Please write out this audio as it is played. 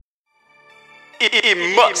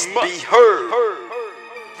It must be heard.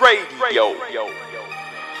 Radio.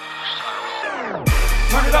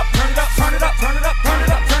 Turn it up, turn it up, turn it up, turn it up, turn it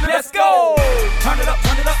up, turn it up. Let's go. Turn it up,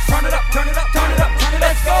 turn it up, turn it up, turn it up, turn it up, turn it.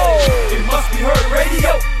 Let's go. It must be heard.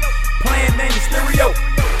 Radio. Playing main stereo.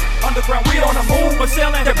 Underground, we on the moon, but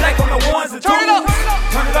selling the black on the ones and twos. Turn it up,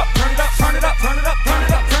 turn it up, turn it up, turn it up, turn it up, turn it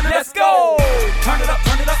up, turn it. Let's go. Turn it up,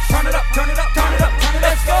 turn it up, turn it up, turn it up, turn it up, turn it.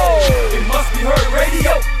 Let's go. It must be heard.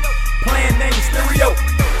 Radio. Playing main stereo.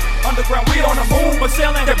 Underground, we on the moon, but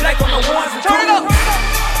selling the black on the ones and twos. Turn it up.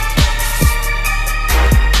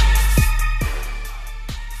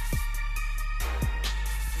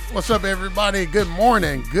 What's up, everybody? Good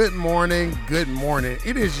morning, good morning, good morning.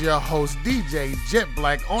 It is your host, DJ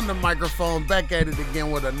Jetblack, on the microphone, back at it again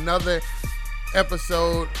with another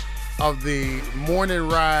episode of the Morning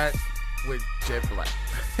Ride with Jetblack.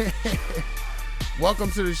 Welcome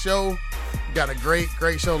to the show. Got a great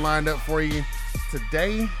show lined up for you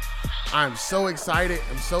today. I'm so excited.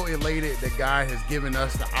 I'm so elated that God has given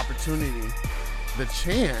us the opportunity, the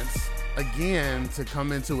chance, again, to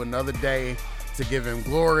come into another day, to give him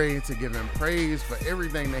glory, to give him praise for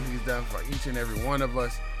everything that he's done for each and every one of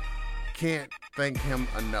us. Can't thank him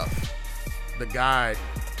enough. The God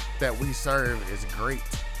that we serve is great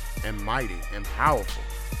and mighty and powerful.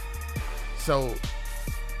 So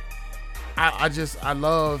I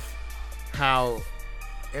love how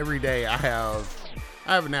every day I have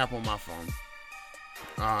an app on my phone.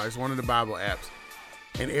 It's one of the Bible apps.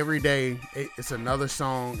 And every day it's another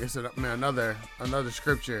song, it's another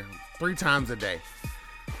scripture 3 times a day.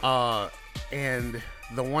 And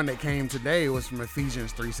the one that came today was from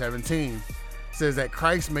Ephesians 3:17. It says that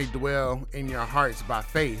Christ may dwell in your hearts by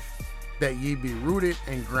faith, that ye be rooted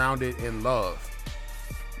and grounded in love.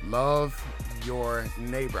 Love your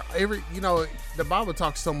neighbor. The Bible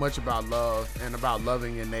talks so much about love and about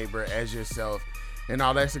loving your neighbor as yourself. And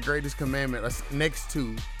all that's the greatest commandment,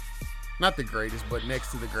 not the greatest, but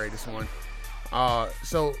next to the greatest one.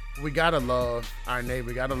 So we gotta love our neighbor.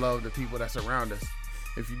 We gotta love the people that's around us.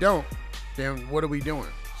 If you don't, then what are we doing?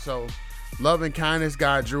 So love and kindness,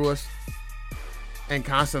 God drew us and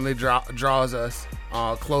constantly draws us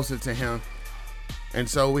closer to him. And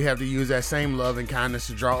so we have to use that same love and kindness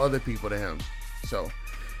to draw other people to him. So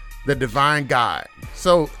the divine God.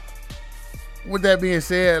 So with that being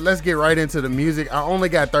said, let's get right into the music. I only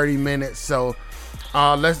got 30 minutes, so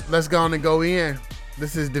let's go on and go in.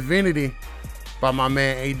 This is Divinity by my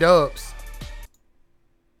man A-Dubs.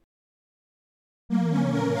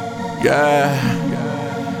 Yeah.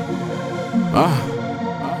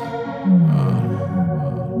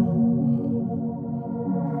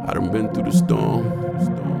 I done been through the storm.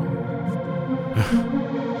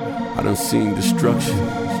 I done seen destruction.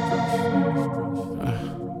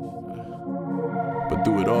 But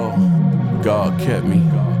through it all, God kept me.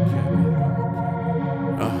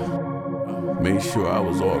 Made sure I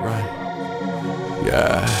was alright.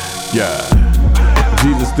 Yeah.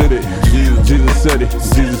 Jesus did it. Jesus said it.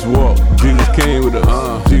 Jesus walked. Jesus came with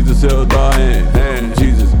us. Jesus held our hand.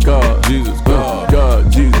 Jesus, God. Jesus, God.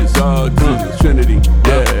 Jesus, Trinity.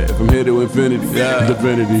 Yeah, from here to infinity. Yeah,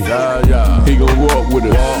 divinity. Yeah. He gon' walk with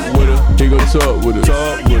us. He gon' talk with us.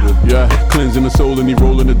 Yeah, cleansing the soul and he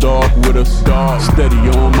rollin' the dark with us. Steady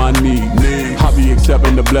on my knees. I be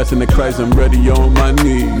accepting the blessing of Christ. I'm ready on my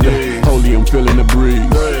knees. Holy, I'm feeling the breeze.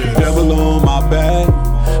 Devil on my back,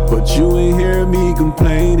 but you ain't hear me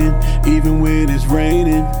complaining, even when it's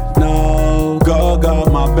raining. No, God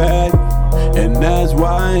got my back, and that's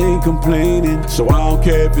why I ain't complaining. So I don't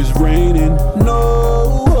care if it's raining.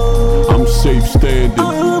 No, I'm safe standing.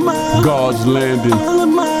 God's landing,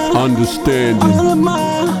 understanding.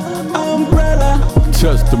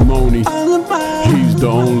 Testimony, he's the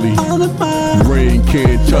only. Rain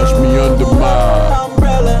can't touch me under my.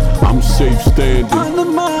 I'm safe standing.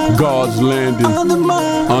 God's landing,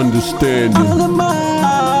 understanding.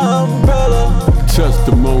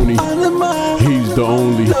 Testimony, he's the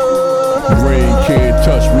only. Rain can't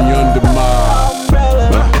touch me under my.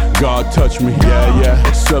 God touch me,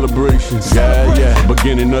 yeah. Celebrations, yeah.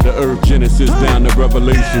 Beginning of the earth, Genesis down to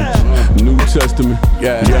Revelation. New Testament,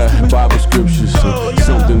 yeah. Bible scriptures,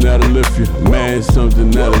 something that'll lift you, man.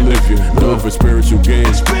 Something that'll lift you. Do it for spiritual gain.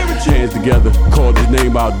 Hands together, called his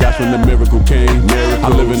name out. That's when the miracle came. I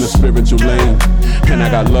live in a spiritual lane, and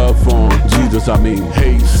I got love for him. Jesus, I mean,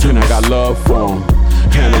 and I got love for him.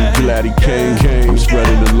 And I'm glad he came. I'm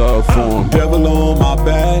spreading the love for him. Devil on my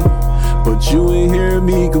back, but you ain't hear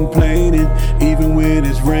me complaining, even when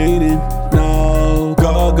it's raining. No,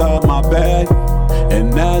 God got my back,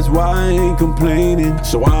 and that's why I ain't complaining.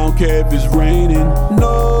 So I don't care if it's raining.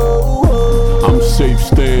 No, I'm safe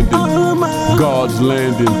standing. God's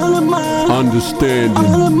landing, understanding,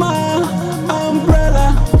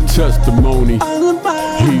 testimony,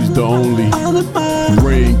 he's the only.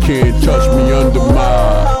 Rain can't touch me under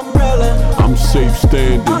my. I'm safe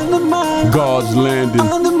standing, God's landing,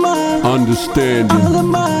 understanding,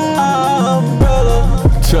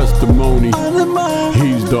 testimony,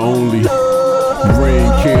 he's the only.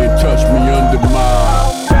 Rain can't touch me under my.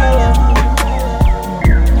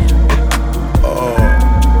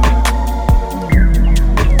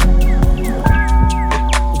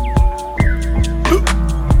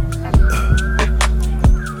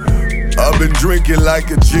 Been drinking like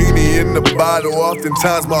a genie in the bottle.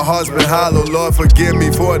 Oftentimes my heart's been hollow. Lord, forgive me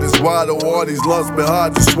for this waddle. All these lumps been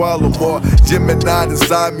hard to swallow. More Gemini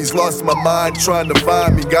inside me's lost my mind trying to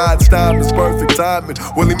find me. God's time is perfect timing.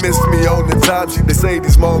 Well, he missed me on the time sheet. They say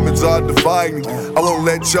these moments are defining. I won't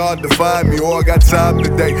let y'all define me. Or I got time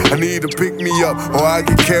today. I need to pick me up or I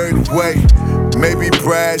get carried away. Maybe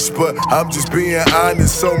brash, but I'm just being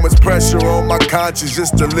honest. So much pressure on my conscience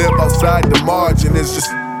just to live outside the margin. It's just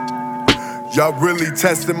y'all really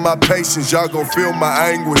testing my patience, y'all gon' feel my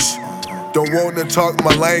anguish. Don't wanna talk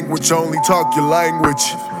my language, only talk your language.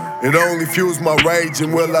 It only fuels my rage,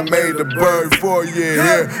 and well, I made a bird for you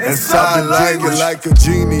here and sign language. Like a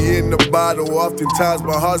genie in the bottle. Oftentimes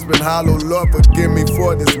my heart's been hollow. Lord, forgive me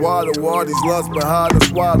for this water. All these lumps been hard to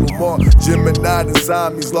swallow. More Gemini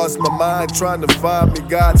inside me's lost my mind trying to find me.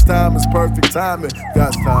 God's time is perfect timing.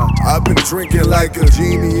 God's time. I've been drinking like a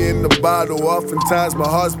genie in the bottle. Oftentimes my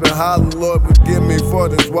heart's been hollow. Lord, forgive me for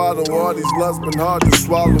this water. All these lumps been hard to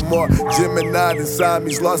swallow. More Gemini inside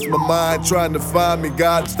me's lost my mind trying to find me.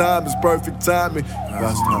 God's time is perfect timing.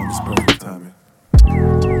 God's time is perfect timing.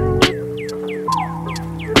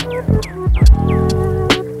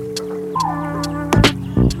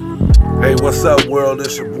 Hey, what's up, world?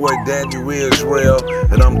 It's your boy Daniel Israel,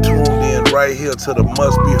 and I'm tuned in right here to the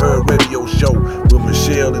Must Be Heard radio show with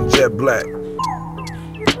Michelle and Jetblack.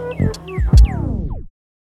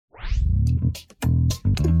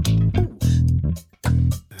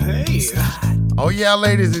 Hey. Oh yeah,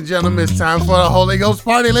 ladies and gentlemen, it's time for the Holy Ghost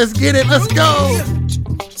party. Let's get it. Let's go.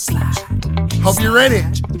 Hope you're ready.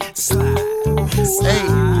 Hey.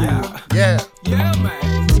 Yeah. Yeah,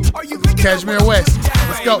 man. Are you Cashmere West.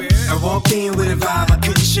 Let's go. I walked in with a vibe I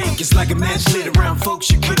couldn't shake. It's like a match lit around folks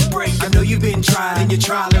you couldn't break. I know you've been tried and you're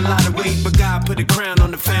trying a lot of weight, but God put a crown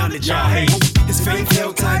on the found that y'all hate. His faith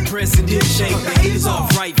held tight, pressed and didn't shake. The haters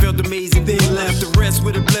off right, felt amazing, then left the rest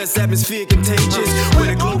with a blessed atmosphere contagious. Where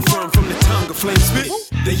the glow from the tongue of flame spit.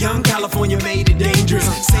 The young California made it dangerous.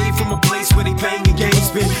 Saved from a place where they bang and game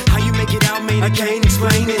spin. How you make it out, man, I can't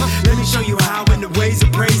explain it. Let me show you how in the ways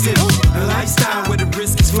of praising. A lifestyle where the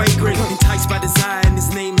risk is flagrant. Enticed by desire and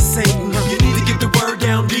his name is Satan. You need to get the word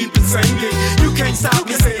down deep and sing it. You can't stop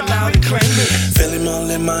me, say it loud and claim it. Feel him all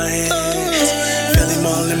in my hands, feel him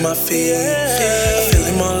all in my feet. I feel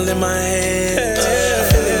him all in my hands, I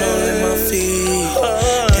feel him all in my feet.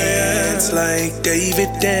 Dance like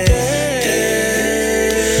David dance,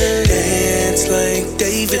 dance like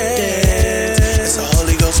David dance. It's a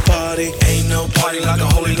Holy Ghost party. Ain't no party like a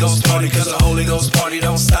Holy Ghost party, cause a Holy Ghost party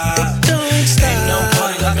don't stop. It don't stop. Ain't no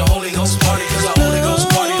party like a Holy Ghost party, cause a Holy Ghost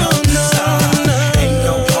party don't stop. Ain't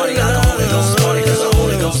no party like a Holy Ghost party, cause a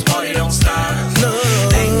Holy Ghost party don't stop.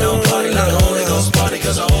 Ain't no party like a Holy Ghost party,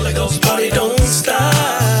 cause a Holy Ghost party don't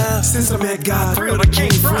stop. Since I met God, thrilled I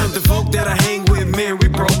came from the folk that I hang with, man, we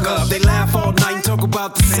broke up. They laugh all night and talk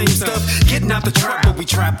about the same stuff. Getting out the trap, but we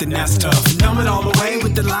trapped and that's tough. Numb it all away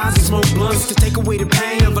with the lies and smoke blunts to take away the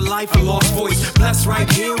pain of a life, a lost voice. Blessed right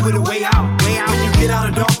here with a way out, way out. When you get out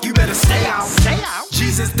of dark, you better stay out, stay out.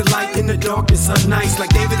 Jesus, the light in the darkness, nice.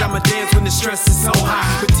 Like David, I'ma dance when the stress is so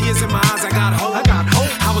high. With tears in my eyes, I got hope.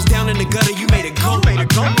 I was down in the gutter, you made it go.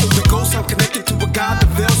 The ghost, I'm connected to a God, the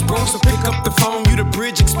veil's broke. So pick up the phone, you the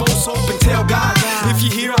bridge, expose hope and tell God. If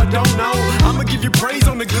you're here, I don't know. I'ma give you praise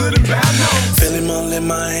on the good and bad notes. Feel him all in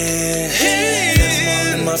my hands, feel him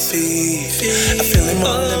all in my feet. I feel him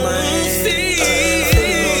all in my hands, I feel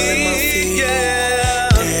him all in my feet.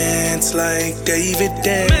 Dance like David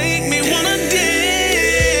dance, make me wanna dance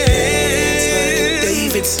like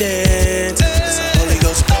David dance. It's a Holy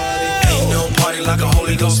Ghost party. Ain't no party like a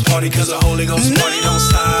Holy Ghost party, cause a Holy Ghost party don't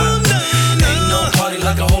stop. Ain't no party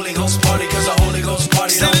like a Holy Ghost party, cause a Holy Ghost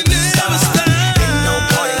party don't stop. Ain't no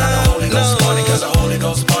party like a Holy Ghost party, cause a Holy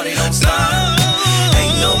Ghost party don't stop.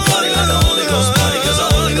 Ain't no party like a Holy Ghost party, cause a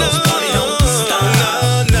Holy Ghost party don't stop.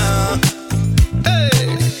 Hey.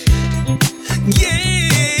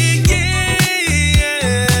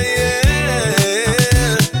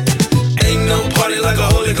 Ain't no party like a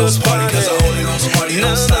Holy Ghost party, cause a Holy Ghost party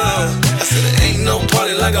don't stop. I said ain't no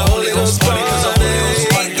party like a Holy Ghost party, cause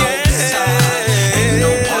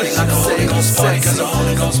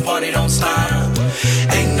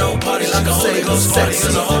Ghost party,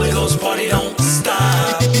 cause the Holy Ghost party don't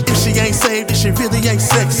stop. If she ain't saved, then she really ain't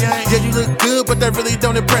sexy. Yeah, you look good, but that really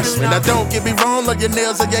don't impress me. Now don't get me wrong, love your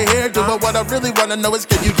nails or your hairdo, but what I really wanna know is,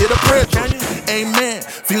 can you get a prayer through? Amen.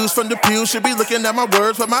 Views from the pew should be looking at my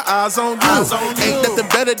words with my eyes on you. Ain't nothing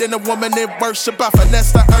better than a woman in worship. I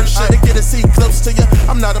finesse the earth shit to get a seat close to you.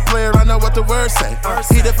 I'm not a player, I know what the words say.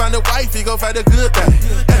 He to find a wife, he gon' find a good thing.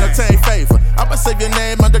 Entertain favor. I'ma save your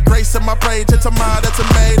name under grace of my praise. To tomato,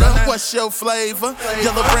 tomato. What's your flavor?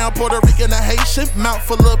 Yellow, brown, Puerto Rican, or Haitian. Mouth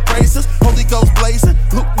full of praises. Holy Ghost blazing.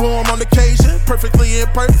 Lukewarm on occasion. Perfectly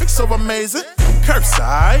imperfect, so amazing.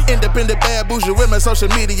 Curbside. Independent bad bougie women, social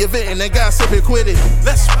media venting and gossiping, quit it.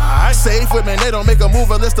 That's right. Safe women, they don't make a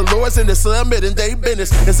move unless the Lord's in the submitting they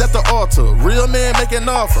business. It's at the altar. Real men make an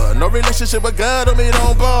offer. No relationship with God, I mean,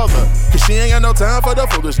 don't bother. Cause she ain't got no time for the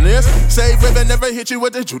foolishness. Safe women never hit you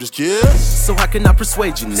with the Judas kiss. So how can I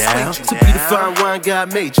persuade you now to be the fine wine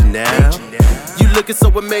God made you now? You looking so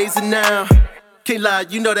amazing now. Can't lie,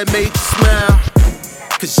 you know that made you smile.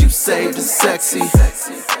 Cause you saved and sexy.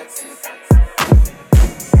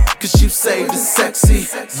 Cause you saved and sexy.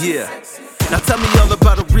 Yeah. Now tell me all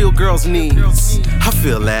about a real girl's needs. I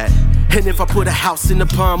feel that. And if I put a house in the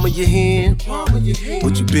palm of your hand,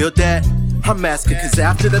 would you build that? I'm asking cause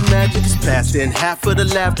after the magic is past, then half of the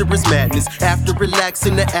laughter is madness. After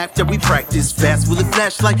relaxing the act that we practice, fast will it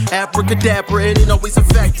flash like abracadabra? It ain't always a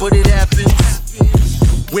fact, but it happens.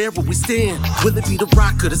 Where will we stand? Will it be the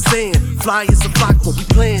rock or the sand? Fly as a flock, but we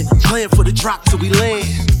plan for the drop till we land.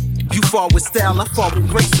 You fall with style, I fall with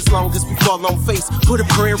grace. As long as we fall on face, put a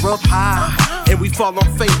prayer up high, and we fall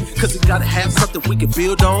on faith. Cause we gotta have something we can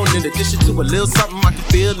build on. In addition to a little something I can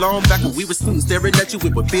feel on. Back when we were students staring at you,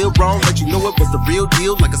 it would feel wrong. Let you know it was the real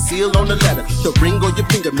deal, like a seal on the letter. The ring on your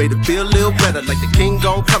finger made it feel a little better. Like the king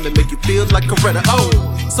gon' come and make you feel like Coretta. Oh,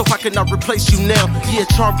 so how can I replace you now? Yeah,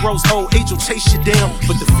 charm grows old, age will chase you down.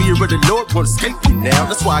 But the fear of the Lord won't escape you now.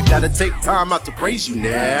 That's why I gotta take time out to praise you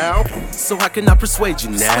now. So how can I persuade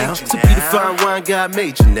you now to be the fine wine God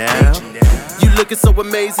made you now? You looking so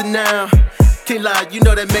amazing now. Can't lie, you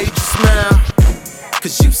know that made you smile.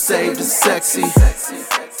 Cause you saved and sexy.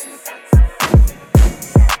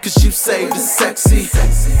 Cause you saved and sexy.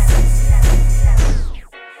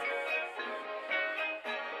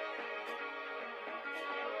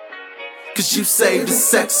 Cause you saved and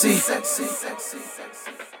sexy.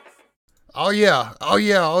 Oh yeah.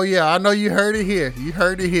 I know you heard it here.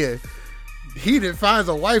 He that finds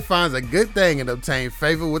a wife finds a good thing and obtain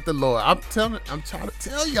favor with the Lord. I'm trying to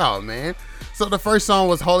tell y'all, man. So the first song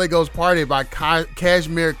was Holy Ghost Party by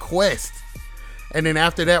Cashmere Quest. And then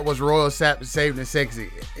after that was Royal Saved and Sexy.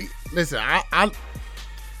 Listen, I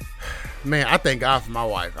thank God for my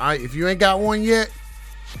wife. If you ain't got one yet,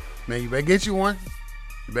 man, you better get you one.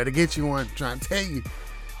 I'm trying to tell you.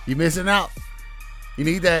 You're missing out. You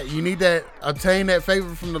need that, obtain that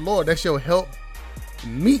favor from the Lord. That's your help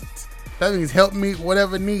meet. That means help me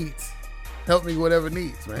whatever needs. Help me whatever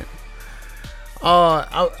needs, man.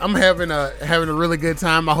 I'm having a really good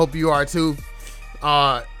time. I hope you are too.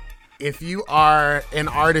 If you are an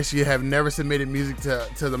artist, you have never submitted music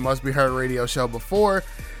to the Must Be Heard radio show before,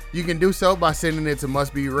 you can do so by sending it to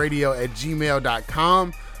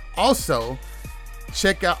mustberadio@gmail.com. Also,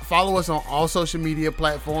 follow us on all social media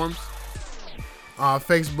platforms,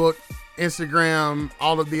 Facebook, Instagram,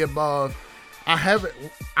 all of the above. I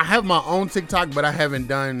have my own TikTok, but I haven't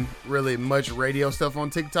done really much radio stuff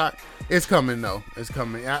on TikTok. It's coming though. It's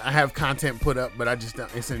coming. I have content put up, but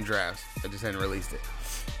it's in drafts. I just hadn't released it.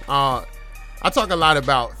 I talk a lot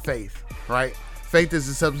about faith, right? Faith is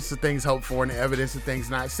the substance of things hoped for and the evidence of things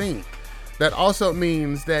not seen. That also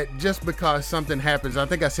means that just because something happens, I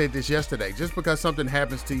think I said this yesterday, just because something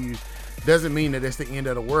happens to you doesn't mean that it's the end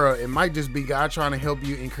of the world. It might just be God trying to help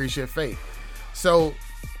you increase your faith. So,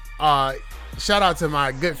 shout out to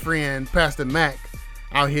my good friend, Pastor Mac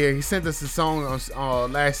out here. He sent us a song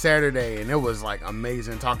on last Saturday, and it was like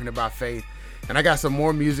amazing, talking about faith. And I got some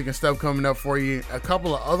more music and stuff coming up for you. A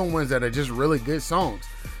couple of other ones that are just really good songs.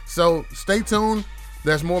 So stay tuned.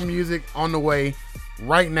 There's more music on the way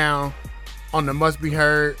right now on the Must Be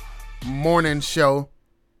Heard Morning Show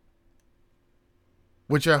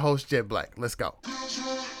with your host, Jetblack. Let's go.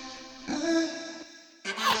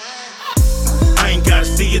 I ain't gotta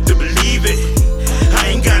see it to believe it. I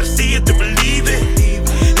ain't gotta see it to believe it.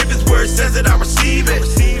 If his word says it, I receive it.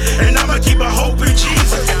 And I'ma keep a hope in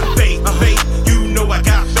Jesus. Faith, faith, you know I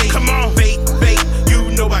got faith. Come on, faith, faith,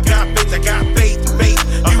 you know I got faith. I got faith, faith,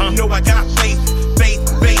 you know I got faith. Faith,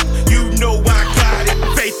 faith, you know I got it.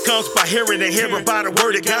 Faith comes by hearing and hearing by the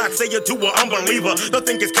word of God. Say it to an unbeliever. They'll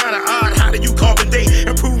think it's kinda odd. How do you carve a day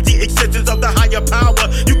and prove the extensions of the higher power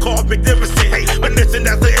you call magnificent. Hey, but listen,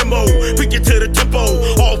 that's the MO. Preach it to the tempo.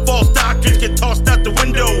 All false doctrines get tossed out the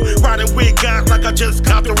window. Riding with guys like I just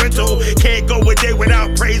copped a rental. Can't go a day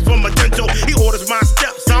without praise from a dental. He orders my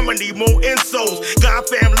steps, I'ma need more insoles. God,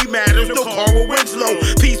 family matters, no Carl Winslow.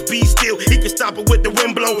 Peace be still, he can stop it with the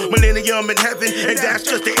wind blow. Millennium in heaven, and that's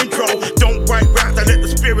just the intro. Don't write raps, I let the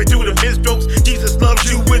spirit do the pen strokes. Jesus loves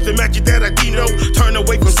you with the magic that I deno. Turn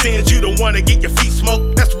away from sins, you don't wanna get your feet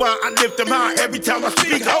smoked. That's why I lift them high every time I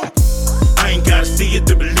speak. Oh, I ain't gotta see it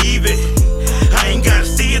to believe it. I ain't gotta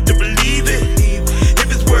see it to believe it. If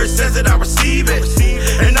his word says it, I receive it.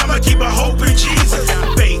 And I'ma keep a hope in Jesus.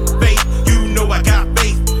 Faith, faith, you know I got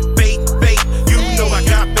faith. Faith, faith, you know I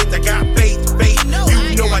got faith. I got faith, faith,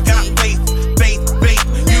 you know I got faith. Faith, faith,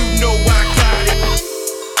 you know I got it.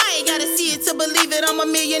 I ain't gotta see it to believe it. I'm a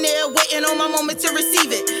millionaire waiting on my moment to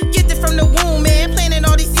receive it. Gifted from the womb, man, planting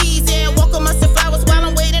all these seeds. And walk on my flowers while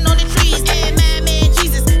I'm waiting on the trees. And madman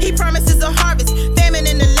Jesus, he promises a harvest. Famine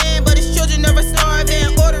in the land, but his children never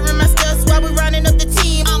starving. Ordering my steps while we rounding up the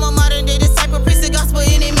team. I'm a modern day disciple, preach the gospel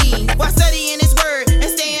in me. While studying his word and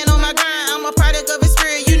staying on my grind, I'm a product of his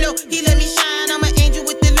spirit. You know, he let me shine. I'm an angel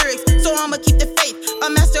with the lyrics, so I'ma keep the faith. A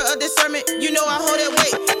master of discernment, you know I hold that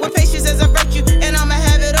weight. With patience as a virtue, and I'ma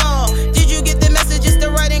have it all. Did you get the message? It's the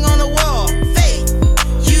writing on the wall. Faith,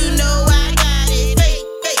 you know I got it. Faith,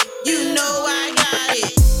 faith, you know I got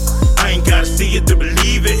it. I ain't gotta see it to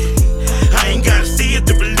believe it. I ain't gotta see it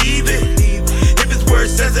to believe it. If his word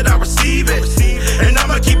says it, I receive it. And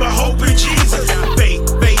I'ma keep a hope in Jesus. Faith,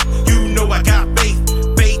 faith, you know I got faith.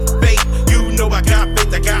 Faith, faith, you know I got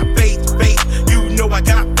faith. I got faith, faith, you know I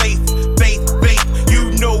got faith. Faith, faith,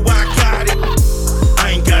 you know I got it.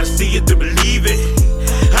 I ain't gotta see it to believe it.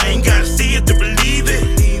 I ain't gotta see it to believe it.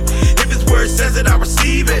 If his word says it, I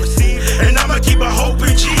receive it. And I'ma keep a hope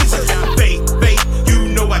in Jesus. Faith, faith, you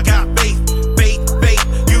know I got faith. Faith, faith,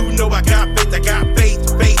 you know I got faith. I got faith,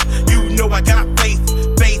 faith, you know I got faith.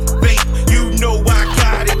 Faith, faith, you know I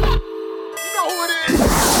got it.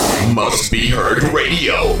 Must Be Heard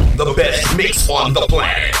Radio, the best mix on the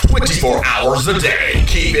planet, 24 hours a day.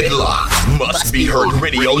 Keep it locked.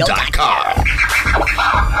 MustBeHeardRadio.com.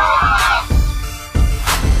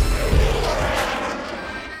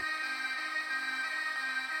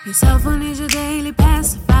 Your cell phone is your daily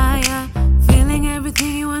pacifier, feeling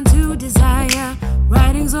everything you want to desire.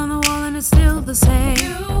 Writings on the wall and it's still the same.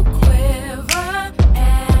 You quiver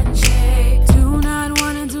and shake. Do not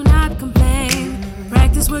want and do not complain.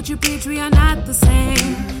 Practice what you preach, we are not the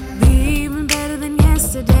same. Be even better than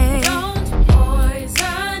yesterday. Don't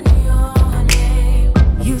poison your name.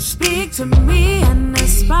 You speak to me and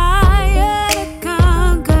aspire to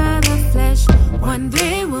conquer the flesh. One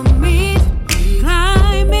day we'll meet,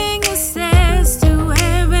 climbing the stairs to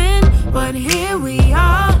heaven. But here we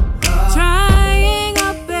are, trying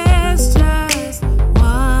our best just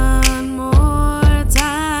one more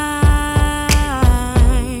time.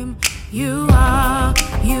 You are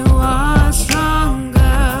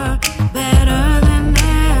stronger, better than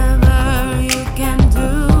ever. You can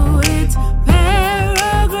do it.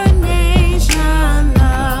 Peregrination,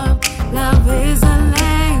 love is a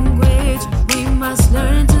language. We must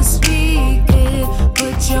learn to speak it.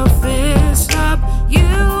 Put your fist up. You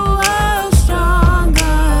are stronger.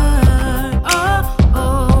 Oh,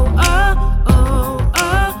 oh, oh, oh,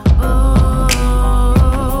 oh,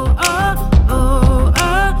 oh, oh, oh,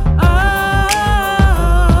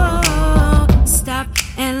 oh. Stop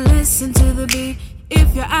and listen to the beat.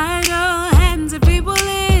 If your idle hands and people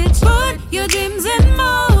itch, put your dreams in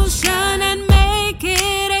motion and make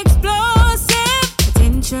it explosive.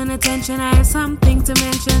 Attention, attention, I have something to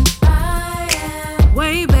mention. I am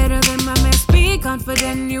way better than my mess. Be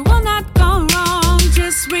confident, you will not go wrong.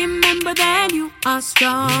 Just remember that you are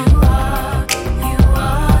strong. You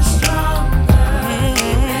are stronger,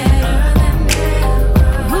 better than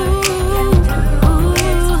ever.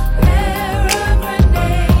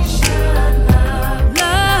 Peregrination,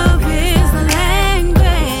 love is the language.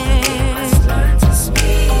 Must learn to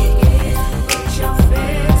speak it. Put your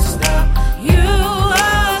fist up. You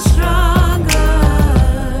are stronger.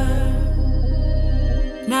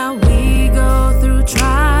 Now we go through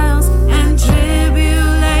trials and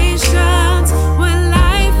tribulations when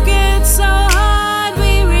life gets so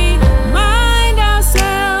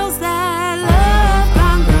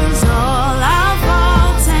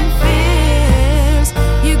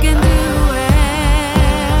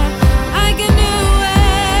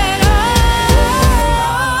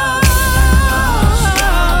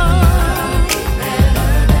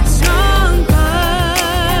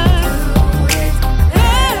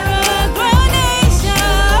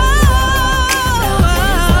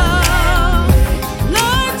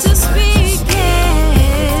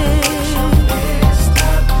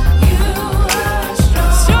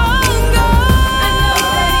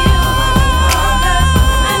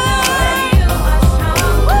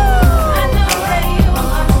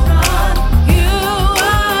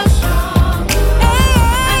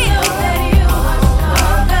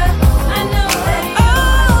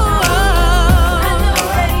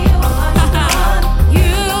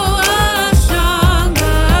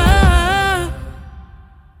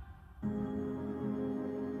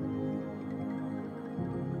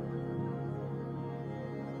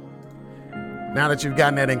Now that you've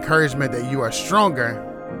gotten that encouragement that you are stronger,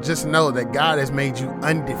 just know that God has made you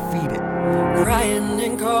undefeated. Crying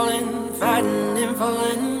and calling, fighting and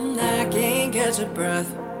falling, I can't catch a breath.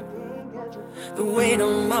 The weight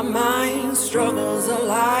on my mind, struggles of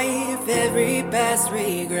life, every past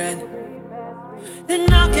regret. They're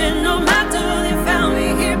knocking on my door, they found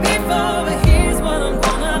me here before, but here's what I'm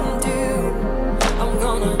gonna do. I'm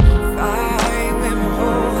gonna fight with my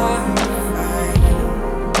whole heart.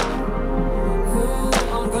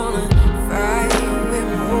 I'm gonna fight with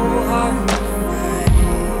my whole heart.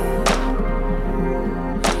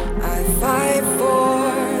 I fight for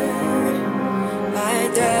my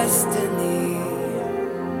destiny,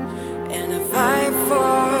 and I fight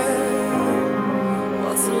for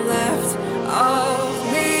what's left of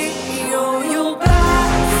me. Oh, you'll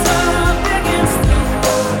blossom.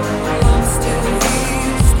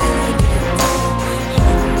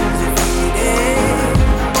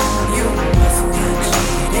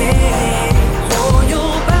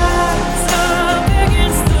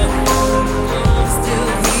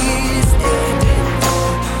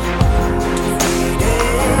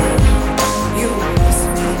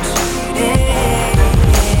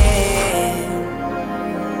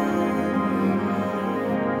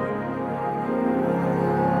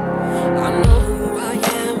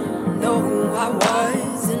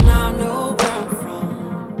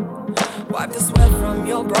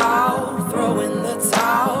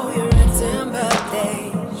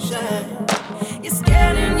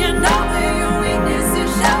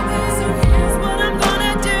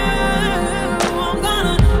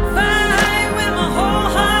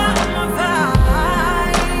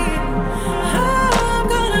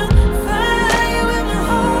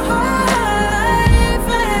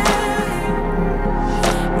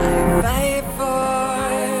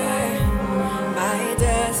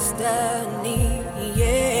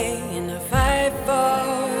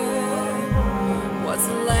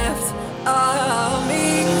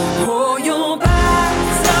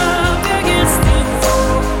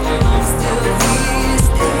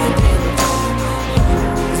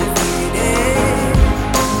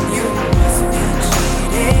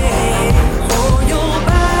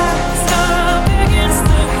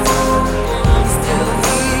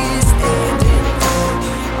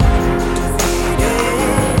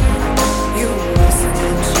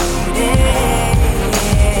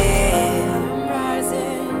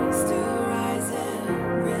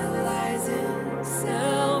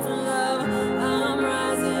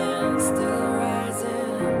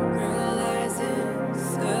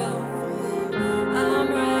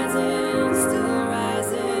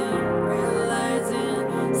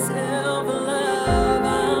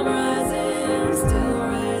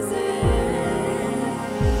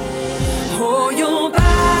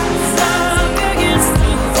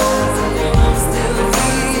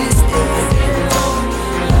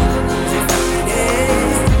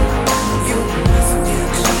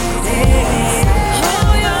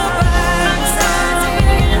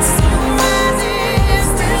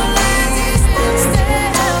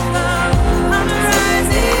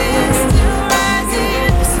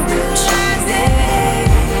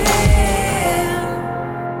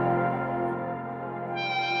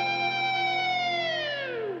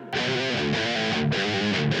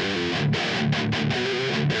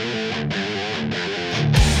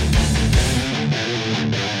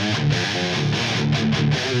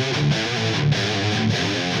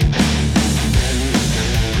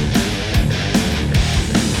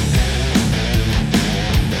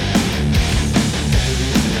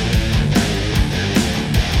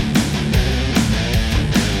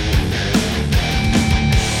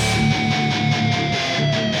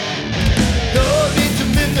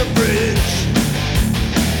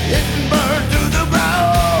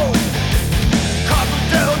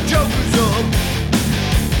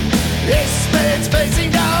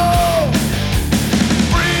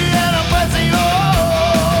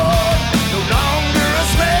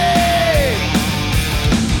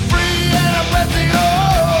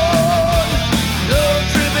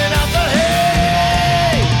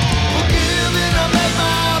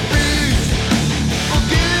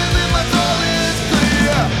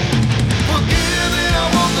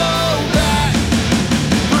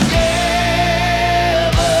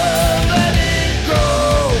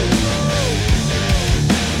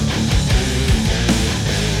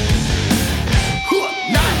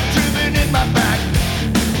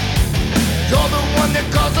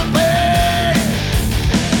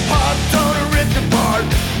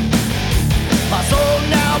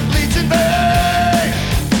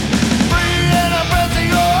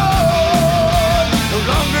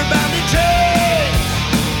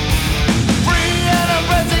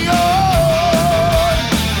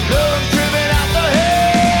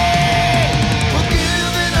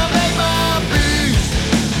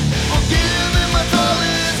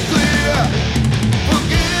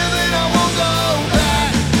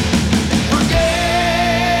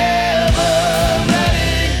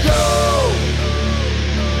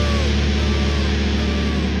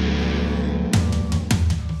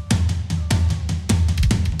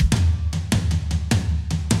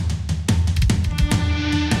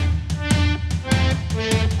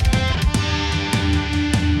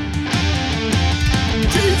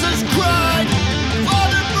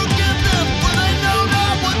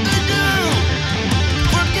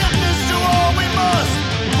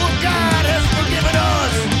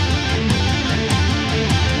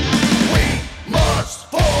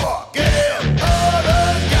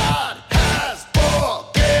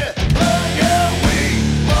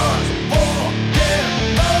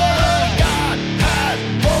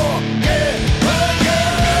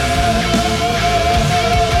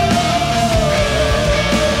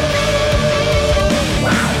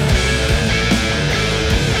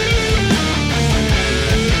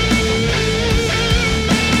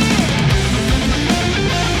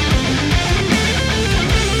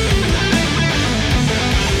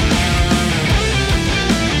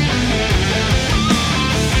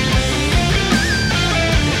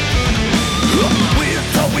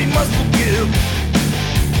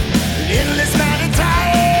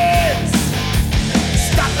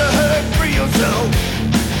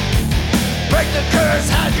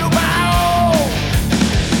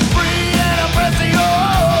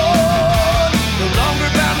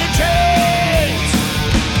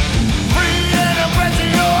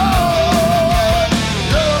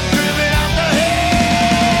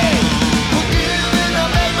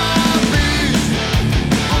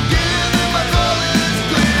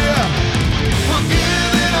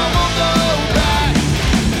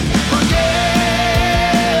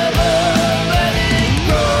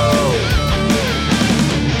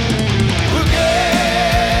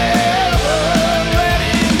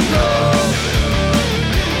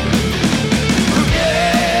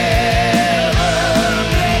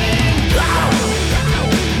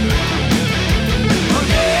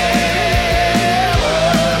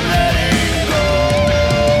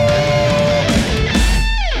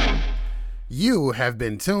 You have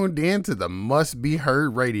been tuned in to the Must Be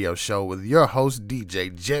Heard radio show with your host,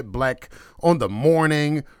 DJ Jetblack, on the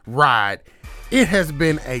morning ride. It has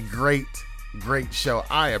been a great show.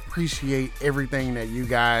 I appreciate everything that you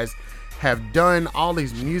guys have done, all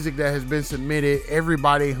these music that has been submitted,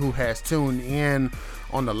 everybody who has tuned in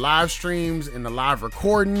on the live streams and the live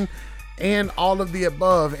recording, and all of the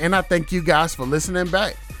above. And I thank you guys for listening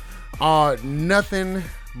back. Nothing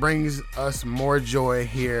brings us more joy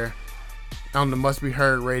here on the Must Be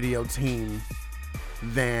Heard radio team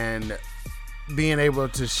than being able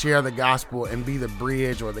to share the gospel and be the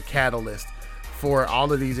bridge or the catalyst for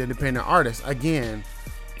all of these independent artists. Again,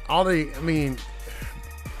 with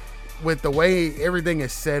the way everything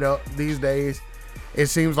is set up these days, it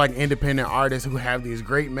seems like independent artists who have these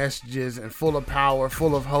great messages and full of power,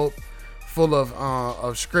 full of hope, full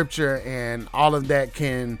of scripture and all of that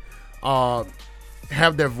can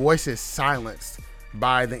have their voices silenced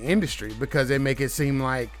by the industry, because they make it seem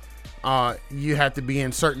like you have to be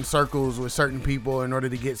in certain circles with certain people in order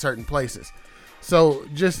to get certain places. So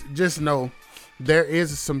just know there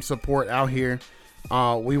is some support out here.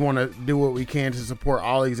 We want to do what we can to support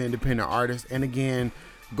all these independent artists. And again,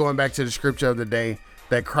 going back to the scripture of the day,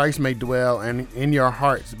 that Christ may dwell in your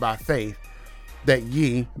hearts by faith, that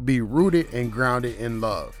ye be rooted and grounded in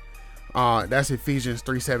love. That's Ephesians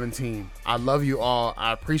 3:17. I love you all.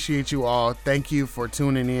 I appreciate you all. Thank you for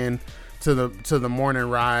tuning in to the morning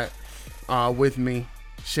ride with me,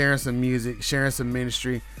 sharing some music, sharing some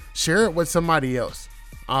ministry. Share it with somebody else.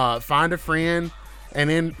 Find a friend, and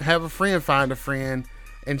then have a friend find a friend,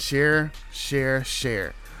 and share.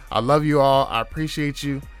 I love you all. I appreciate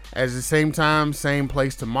you. At the same time, same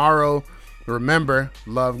place tomorrow. Remember,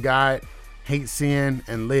 love God, hate sin,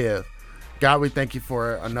 and live. God, we thank you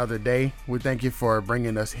for another day. We thank you for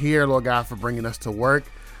bringing us here, Lord God, for bringing us to work,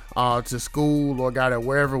 to school, Lord God, and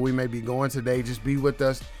wherever we may be going today. Just be with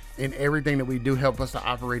us in everything that we do. Help us to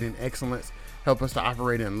operate in excellence. Help us to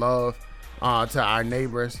operate in love, to our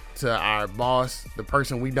neighbors, to our boss, the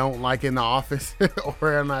person we don't like in the office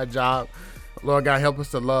or in our job. Lord God, help us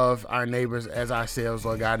to love our neighbors as ourselves,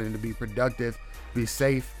 Lord God, and to be productive, be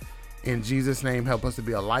safe. In Jesus' name, help us to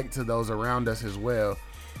be a light to those around us as well.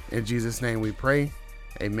 In Jesus' name we pray.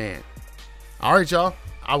 Amen. All right, y'all.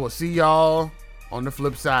 I will see y'all on the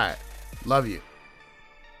flip side. Love you.